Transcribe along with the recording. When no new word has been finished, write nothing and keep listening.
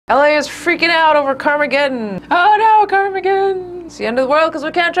LA is freaking out over Carmageddon. Oh no, Carmageddon! It's the end of the world because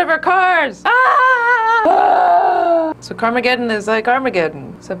we can't drive our cars! Ah! So Carmageddon is like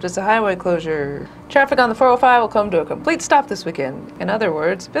Armageddon, except it's a highway closure. Traffic on the 405 will come to a complete stop this weekend. In other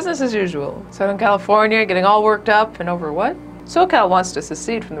words, business as usual. Southern California getting all worked up and over what? SoCal wants to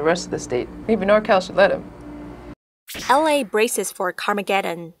secede from the rest of the state. Maybe NorCal should let him. LA braces for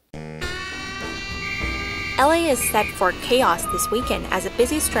Carmageddon. LA is set for chaos this weekend as a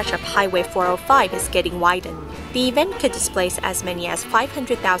busy stretch of Highway 405 is getting widened. The event could displace as many as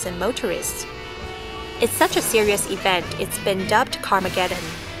 500,000 motorists. It's such a serious event, it's been dubbed Carmageddon.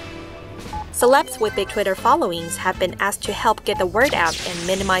 Celebs with big Twitter followings have been asked to help get the word out and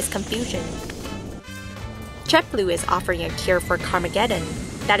minimize confusion. JetBlue is offering a cure for Carmageddon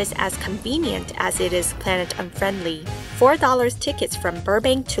that is as convenient as it is planet-unfriendly. $4 tickets from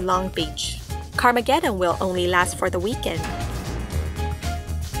Burbank to Long Beach. Carmageddon will only last for the weekend.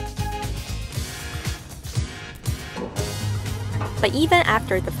 But even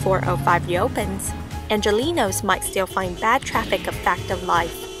after the 405 reopens, Angelinos might still find bad traffic a fact of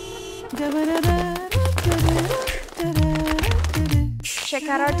life. Check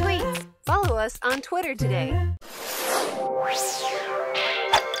out our tweets. Follow us on Twitter today.